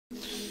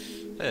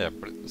Hey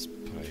everybody, this is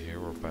Pie here.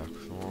 We're back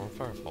with more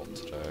Firefall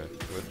today,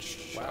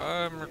 which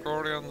I'm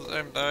recording on the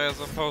same day as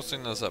I'm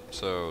posting this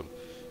episode.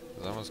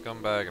 Because I must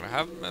come back, and I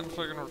haven't been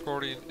fucking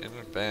recording in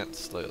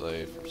advance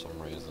lately for some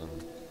reason.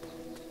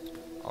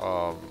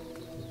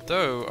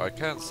 Though I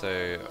can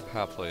say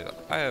happily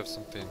that I have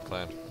something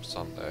planned for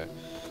Sunday.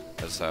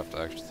 I just have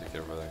to actually get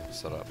everything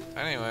set up.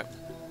 Anyway,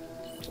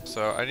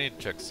 so I need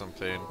to check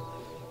something.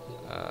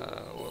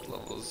 What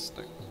level is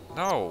this?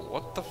 No,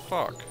 what the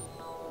fuck?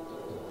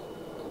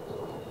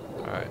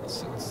 Alright,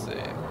 so let's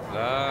see.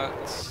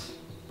 That's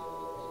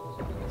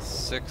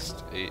 6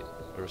 to 8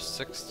 or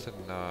 6 to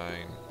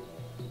 9.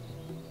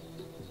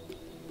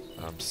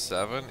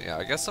 7. Yeah,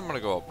 I guess I'm gonna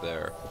go up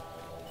there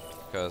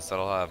because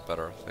that'll have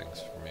better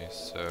things for me.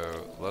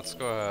 So let's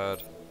go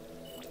ahead.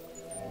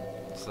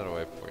 Set a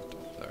waypoint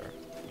up there.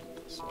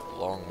 It's a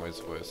long ways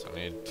away, so I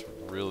need to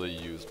really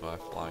use my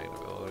flying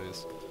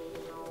abilities.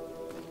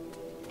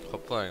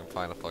 Hopefully I can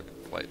find a fucking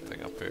flight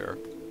thing up here.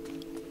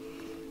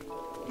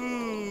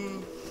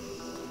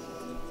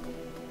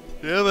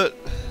 Damn it!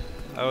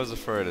 I was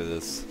afraid of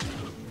this.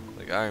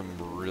 Like, I'm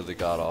really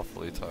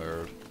god-awfully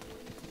tired.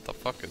 What the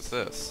fuck is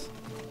this?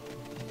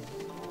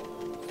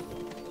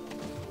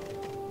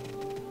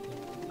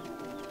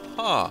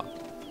 Huh.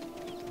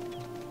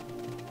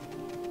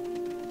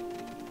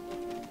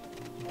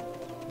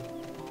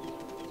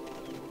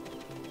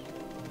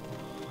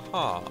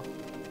 Huh.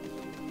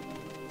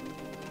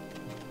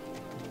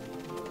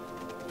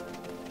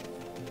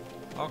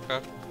 Okay.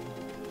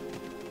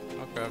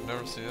 Okay, I've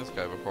never seen this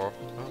guy before.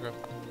 Okay.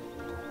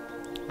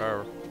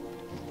 Whatever.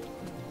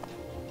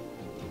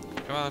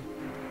 Come on.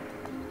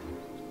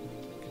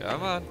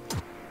 Come on.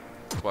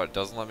 What, it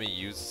doesn't let me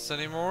use this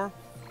anymore?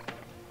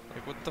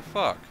 Like, what the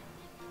fuck?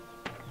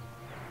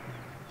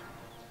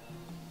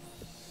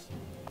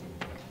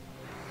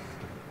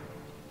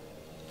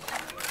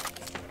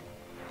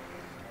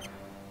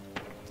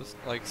 Just,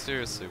 like,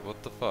 seriously,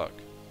 what the fuck?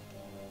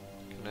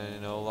 Can I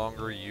no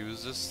longer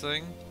use this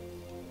thing?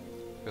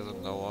 Because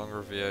I'm no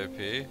longer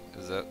VIP?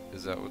 Is that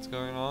what's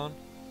going on?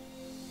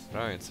 I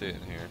don't even see it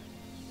in here.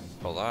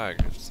 Hold on, I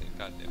can see it.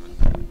 God damn it.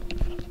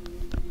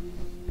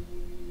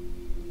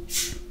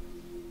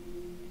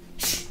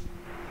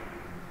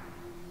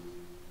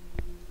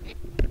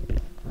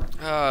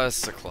 Ah,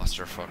 this is a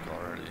clusterfuck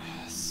already.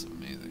 This is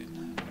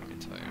amazing. Let me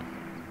tell you.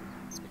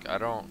 Like, I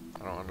don't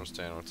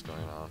understand what's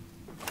going on.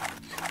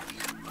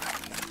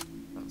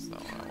 That's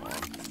not what I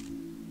want.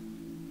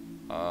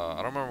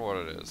 I don't remember what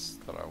it is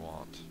that I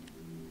want.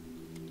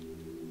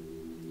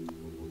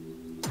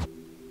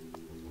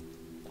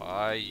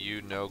 Why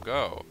you no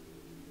go?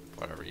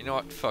 Whatever. You know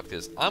what? Fuck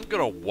this. I'm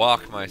gonna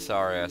walk my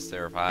sorry ass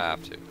there if I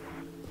have to.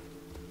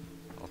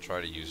 I'll try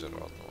to use it on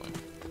the way.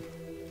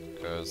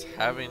 Because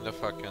having to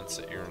fucking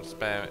sit here and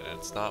spam it and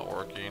it's not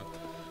working,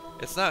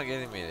 it's not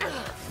getting me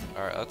anywhere.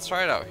 Alright, let's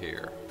try it out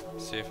here.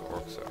 See if it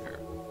works out here.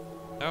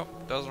 Nope,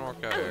 doesn't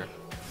work out here.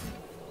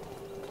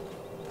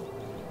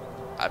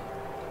 I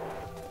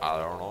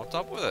don't know what's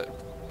up with it.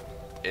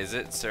 Is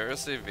it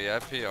seriously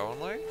VIP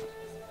only?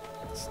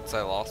 Since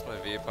I lost my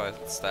VIP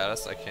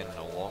status, I can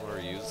no longer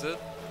use it?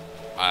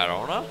 I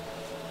don't know.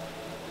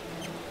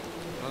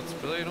 That's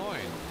really annoying.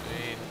 I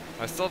mean,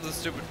 I still have this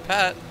stupid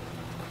pet,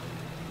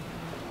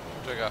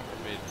 which I got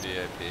from being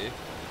VIP.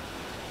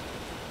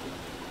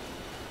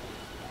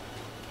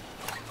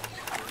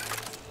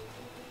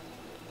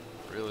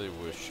 Really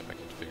wish I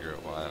could figure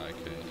out why I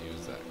couldn't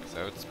use that, because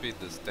I would speed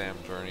this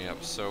damn journey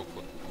up so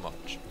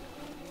much.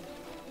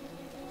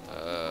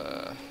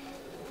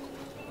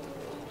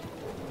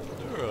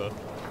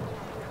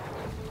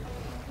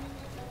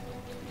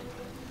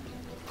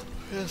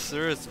 Yes,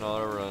 there is an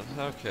auto run.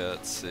 Okay,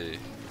 let's see.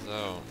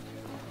 Zone.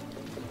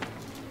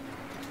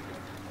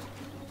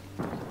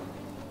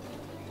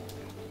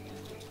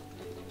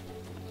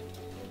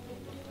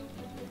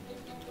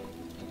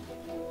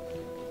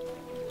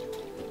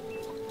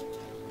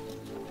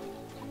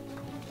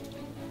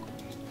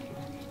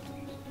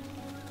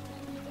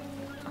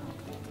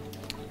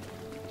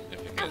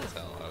 If you can't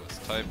tell, I was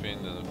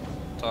typing to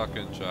talk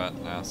in chat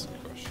and ask a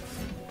question.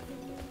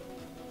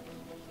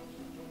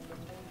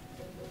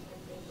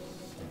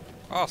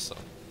 Awesome.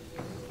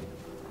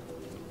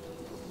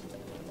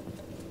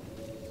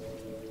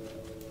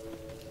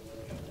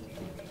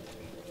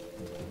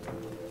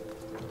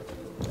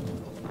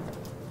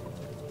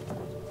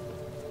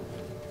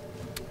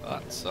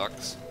 That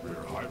sucks.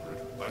 Rear hybrid.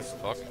 Nice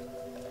fuck.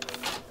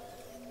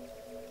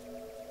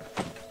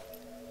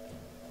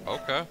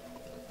 Okay.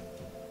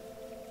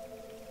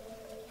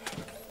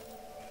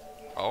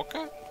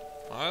 Okay.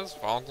 I just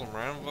found some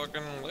random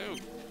fucking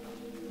loot.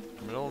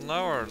 Middle of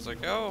nowhere. It's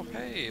like, oh,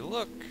 hey,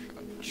 look.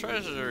 A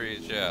treasury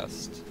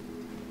chest.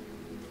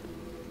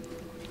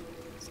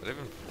 Is that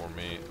even for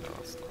me? No,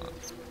 it's not.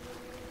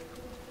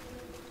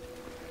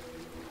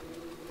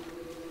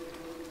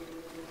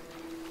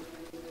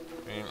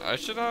 I mean, I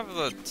should have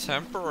the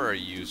temporary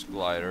use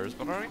gliders,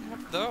 but I don't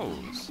have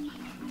those.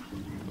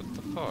 What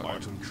the fuck?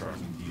 Item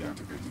tracking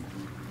deactivated.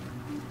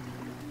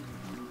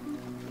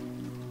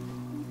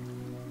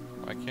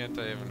 Why can't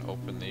I even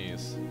open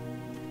these?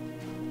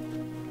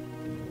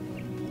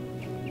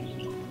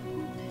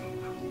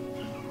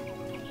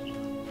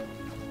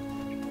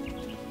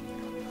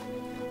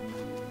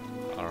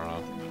 I don't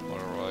know.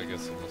 Whatever, well, I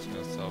guess I'm just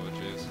gonna salvage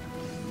these.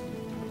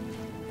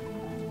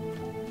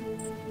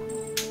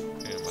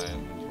 Clean my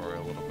inventory a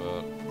little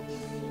bit.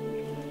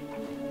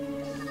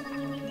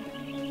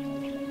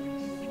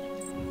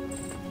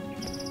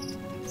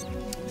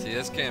 See,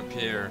 this camp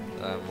here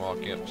that I'm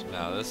walking up to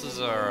now, this is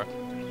our...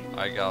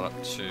 I got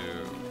up to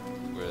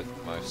with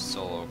my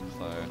solo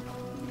play.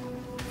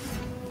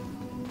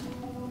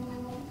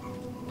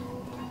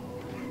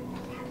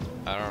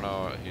 I don't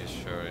know what he's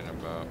shouting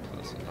about,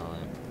 that's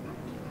annoying.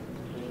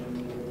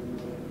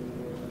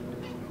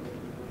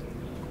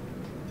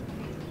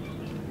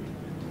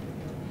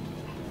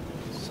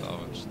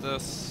 Salvage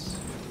this.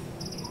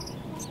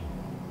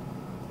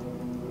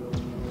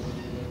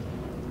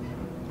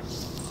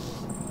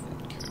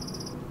 Okay.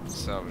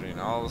 Salvaging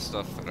all the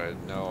stuff that I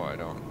know I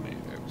don't need.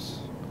 Oops.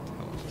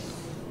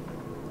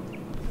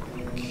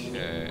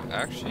 Okay,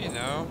 actually,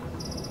 no.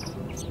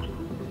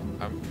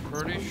 I'm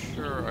pretty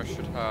sure I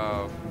should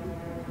have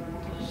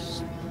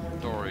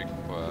story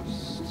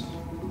quest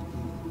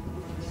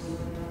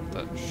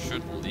that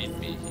should lead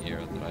me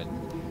here that I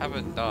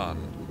haven't done.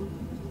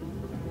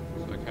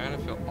 So I kind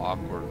of feel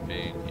awkward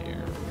being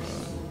here,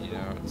 but you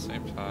know, at the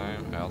same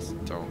time, I also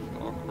don't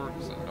feel awkward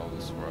because I know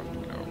this is where I have to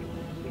go.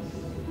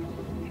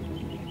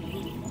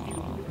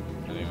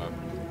 Anyway,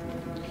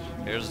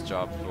 here's the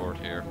job board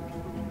here.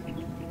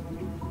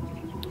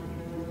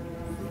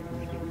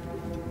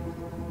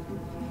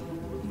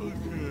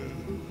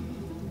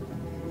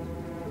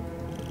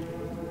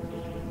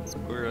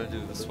 We're gonna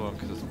do this one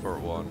because it's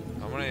part one.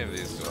 How many of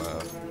these do I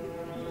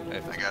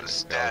have? I got a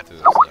stat for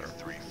you,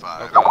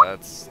 3-5. Okay,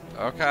 that's...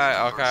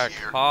 Okay,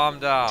 calm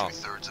down.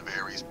 2/3 of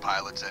Ares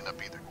pilots end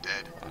up either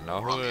dead I know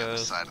or who on it the other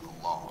is. side of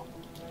the law.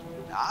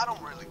 Now, I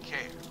don't really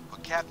care,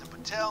 but Captain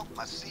Patel,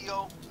 my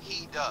CO,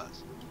 he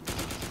does.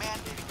 He's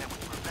mandating that we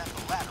prevent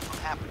the latter from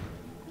happening.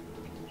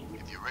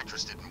 If you're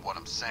interested in what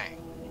I'm saying,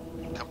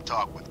 come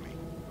talk with me.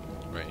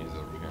 Right, he's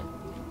over here.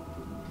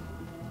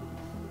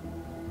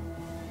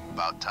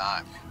 About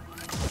time.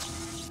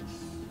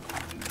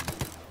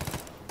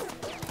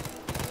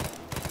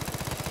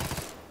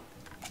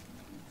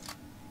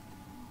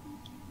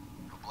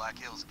 The Black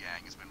Hills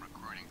gang has been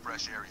recruiting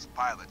fresh Ares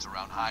pilots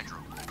around Hydro.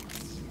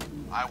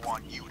 I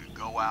want you to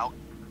go out,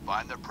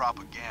 find their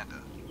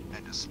propaganda,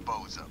 and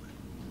dispose of it.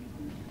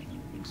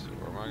 So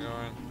where am I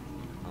going?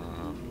 I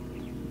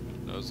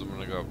don't know. Knows I'm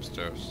gonna go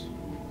upstairs.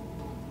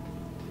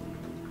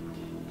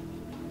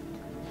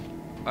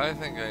 I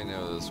think I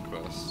know this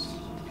quest.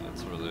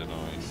 That's really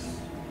annoying.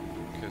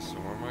 Okay, so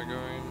where am I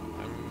going?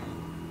 I'm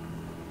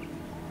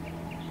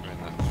in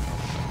that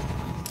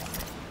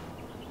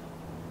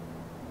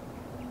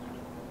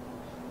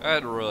one.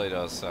 It really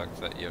does suck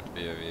that you have to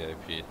be a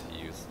VIP to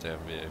use the damn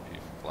VIP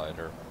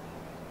glider.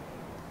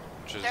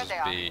 Which is just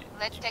be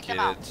Let's you take get them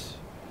out. it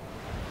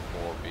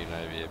for being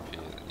a VIP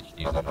and you can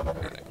use it for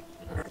anything.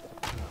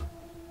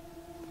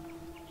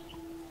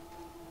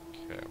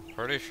 Okay, I'm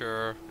pretty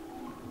sure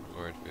I'm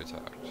going to be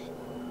attacked.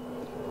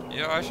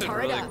 Yeah, I should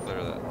Hurry really up.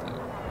 clear that thing.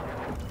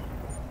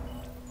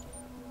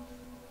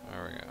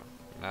 There we go.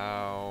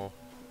 Now,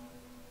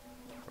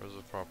 where's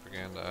the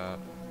propaganda at?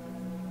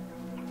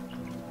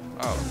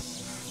 Oh,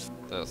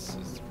 this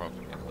is the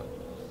propaganda.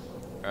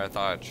 I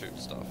thought I'd shoot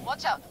stuff.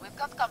 Watch out, we've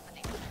got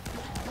company.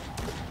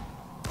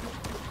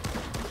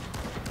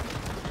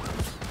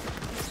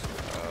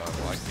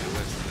 Why can't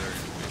I see their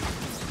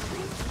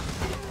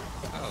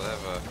Oh, they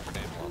have a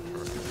grenade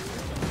launcher.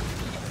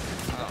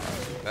 Oh,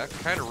 that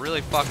kind of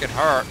really fucking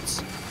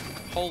hurts.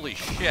 Holy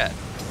shit.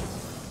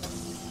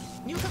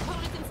 New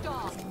components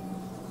installed.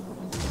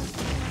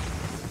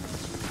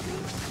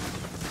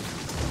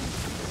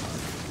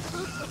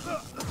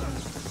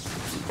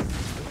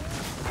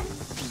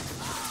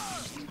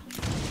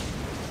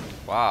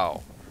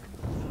 Wow.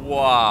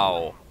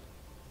 Wow.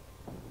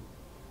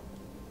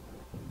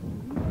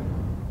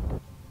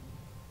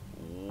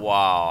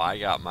 Wow, I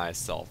got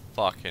myself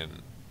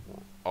fucking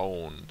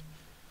owned.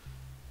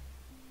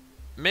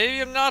 Maybe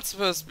I'm not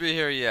supposed to be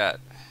here yet.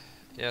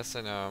 Yes,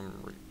 I know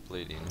I'm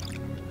bleeding.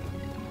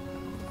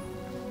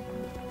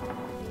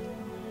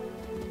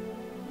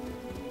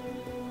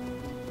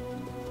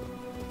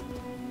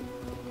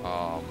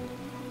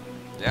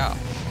 Yeah.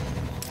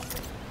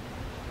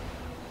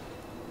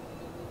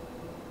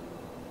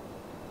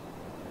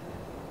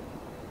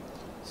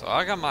 So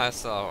I got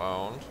myself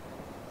owned.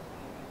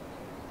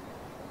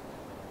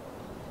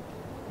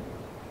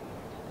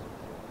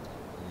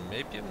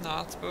 Maybe I'm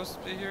not supposed to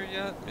be here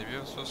yet. Maybe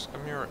I'm supposed to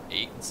come here at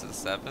 8 instead of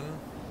 7.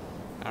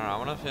 I don't know, I'm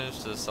gonna finish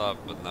this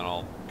up and then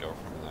I'll go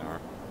from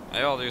there.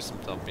 Maybe I'll do some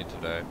thumping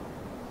today.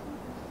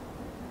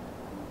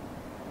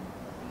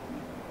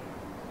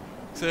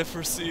 Except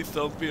for C,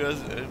 thumping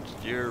as an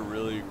engineer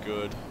really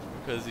good.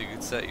 Because you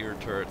can set your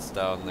turrets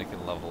down and they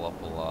can level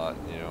up a lot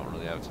and you don't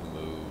really have to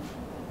move.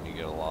 You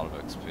get a lot of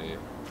XP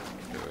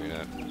doing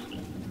it.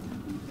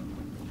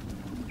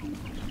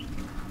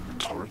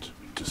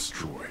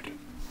 destroyed.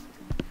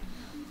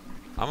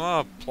 I'm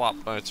gonna plop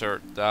my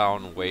turret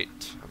down,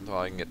 wait until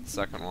I can get the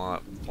second one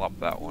up, plop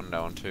that one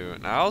down too.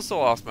 And I also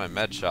lost my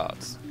med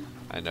shots,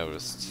 I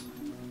noticed.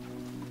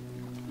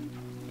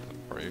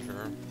 Are you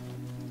sure?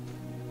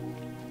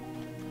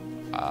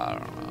 I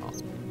don't know.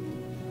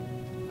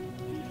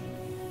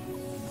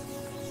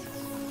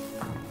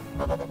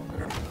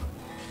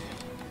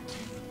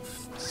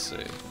 Let's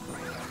see.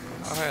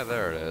 Oh, hey,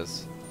 there it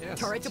is. Yes,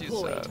 Turret let's use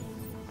deployed. that.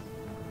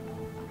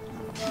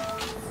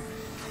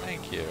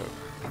 Thank you.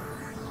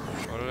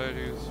 What did I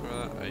use for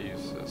that? I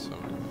used this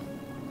one.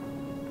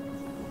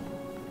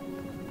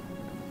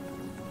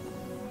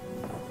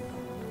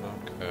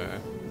 Okay.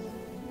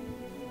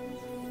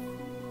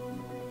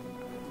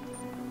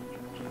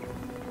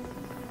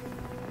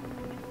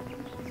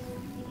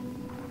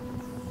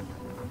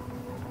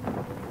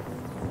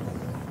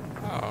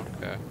 Oh,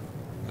 okay.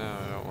 No, I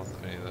don't want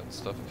any of that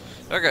stuff.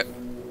 Okay.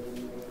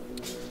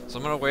 So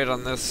I'm gonna wait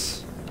on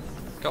this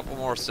a couple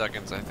more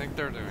seconds. I think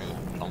they're doing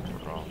a pump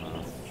wrong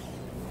now.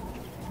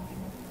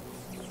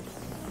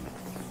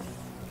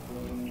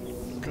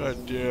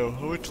 God damn,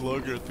 how much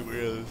longer do we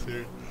have this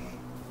here?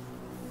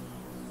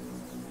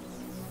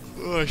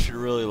 Oh, I should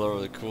really lower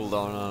the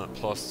cooldown on it,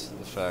 plus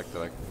the fact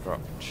that I can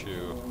drop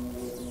chew.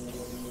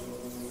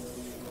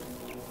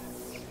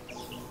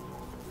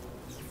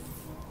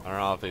 I don't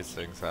know if these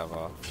things have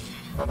a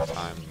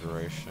time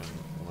duration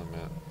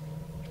limit.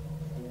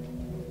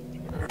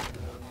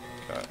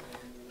 Okay,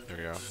 here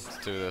we go. Let's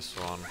do this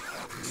one.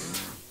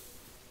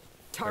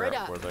 Turret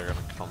up. Where they're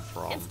gonna come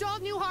from.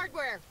 Installed new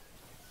hardware.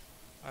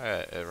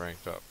 Alright, it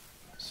ranked up.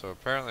 So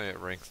apparently it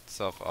ranks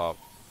itself up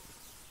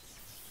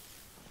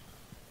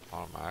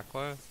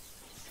automatically.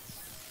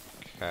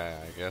 Okay,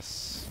 I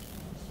guess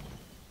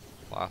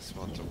last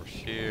one's over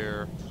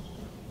here.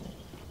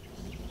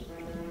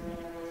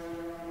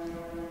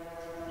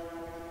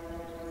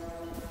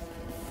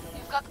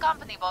 You've got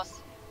company, boss.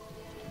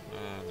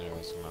 And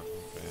there's not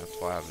company. That's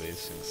why I have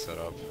these things set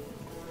up.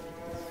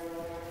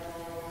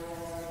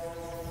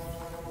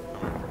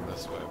 Coming from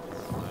this way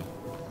apparently.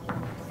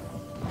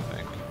 I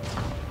think.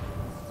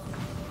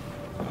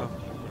 Oh,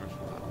 coming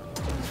from that way.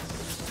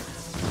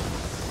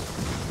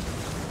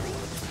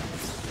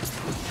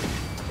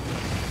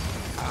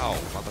 Ow,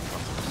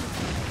 motherfucker.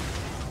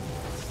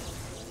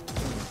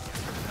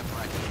 That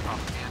might be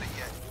propaganda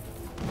yet.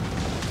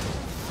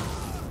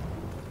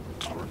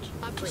 Turret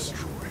Upgraded.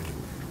 destroyed.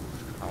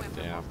 God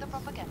damn. The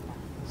propaganda.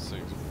 This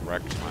thing's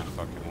wrecked my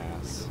fucking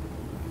ass.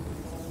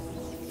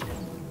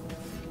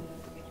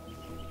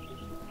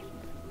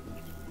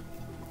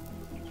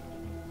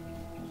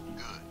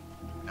 Good.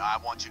 Now I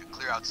want you to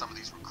clear out some of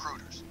these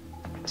recruiters.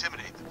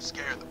 Intimidate them,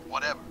 scare them,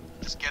 whatever.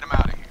 Just get them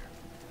out of here.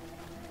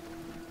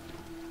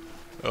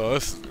 Oh,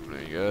 this is gonna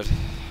be good.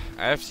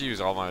 I have to use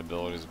all my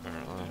abilities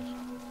apparently.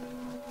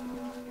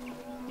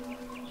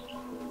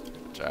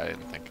 Which I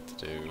didn't think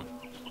to do.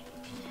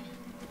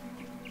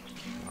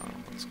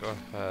 Let's go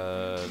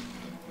ahead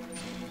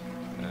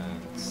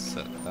and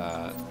set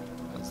that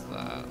as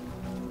that.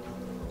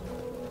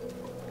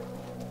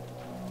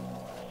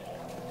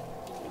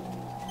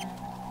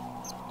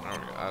 There we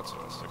go, that's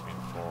what I was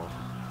looking for.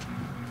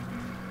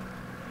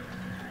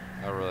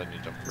 I really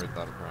need to upgrade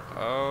that around.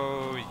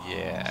 Oh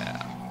yeah.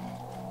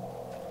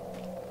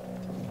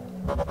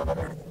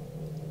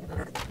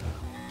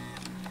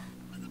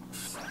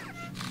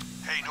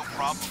 Hey, no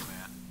problem,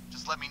 man.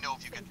 Just let me know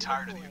if you get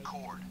tired of the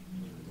Accord.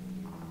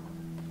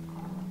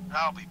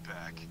 I'll be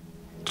back.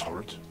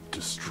 Turret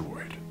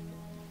destroyed.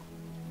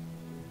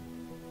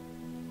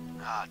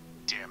 Ah,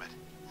 damn it.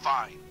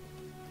 Fine.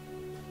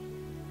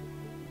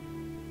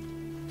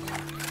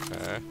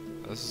 Okay,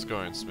 this is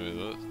going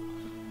smooth.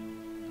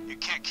 You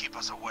can't keep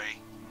us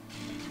away.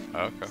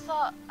 Okay.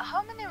 So,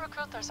 how many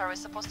recruiters are we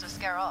supposed to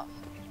scare off?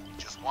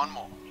 Just one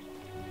more.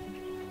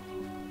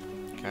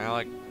 Can I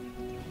like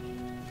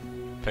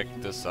pick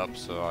this up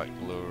so I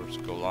can lure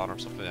cooldown or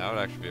something? That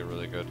would actually be a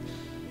really good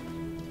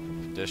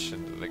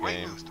addition to the Great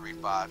game. news,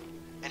 3-5.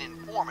 An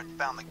informant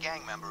found the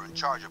gang member in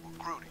charge of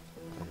recruiting.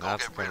 And Go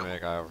that's get rid gonna of be a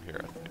him. guy over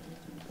here, I think.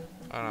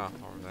 Oh no,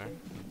 over there.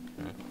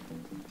 Okay.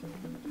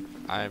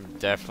 I'm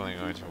definitely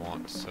going to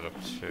want to set up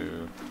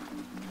two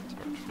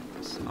torch for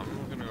this. I'm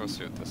gonna go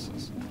see what this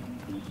is.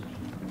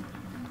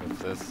 If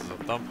this is a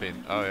thumping.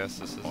 Oh yes,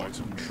 this is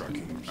Item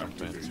tracking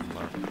something activated.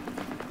 similar.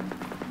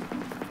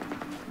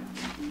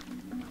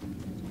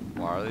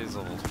 Why are these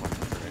levels 1-3?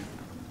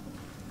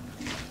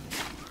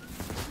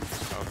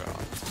 Oh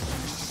god.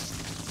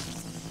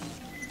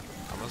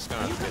 I'm just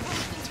gonna get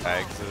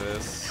tagged to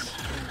this.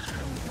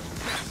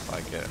 If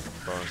I get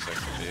bonus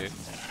XP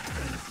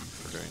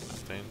for doing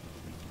nothing.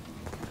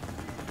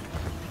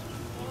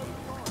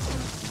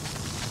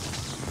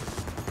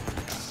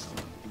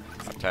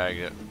 I tag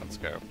it, let's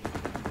go.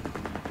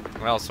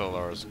 It also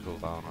lowers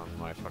cooldown on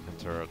my fucking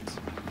turrets.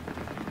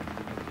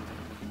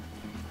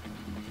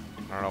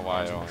 I don't know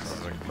why it only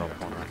says I can drop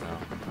one right now.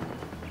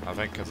 I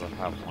think because I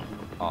have one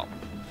up.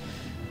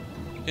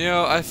 You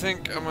know, I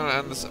think I'm gonna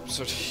end this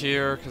episode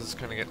here because it's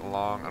kind of getting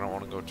long. I don't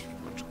want to go too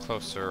much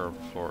closer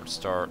before it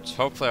starts.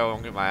 Hopefully I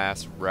won't get my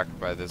ass wrecked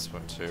by this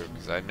one too,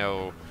 because I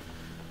know,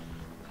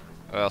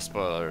 well,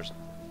 spoilers,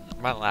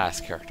 my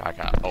last character I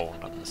got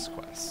owned on this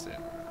quest,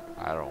 and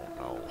I don't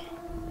know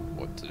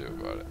what to do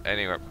about it.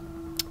 Anyway,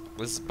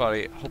 this is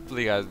Buddy.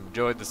 Hopefully you guys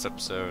enjoyed this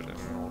episode,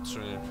 and we'll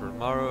tune in for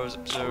tomorrow's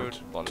episode,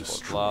 blah blah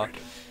blah blah.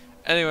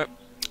 Anyway,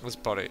 this is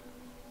Buddy.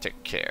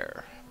 Take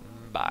care.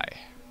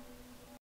 Bye.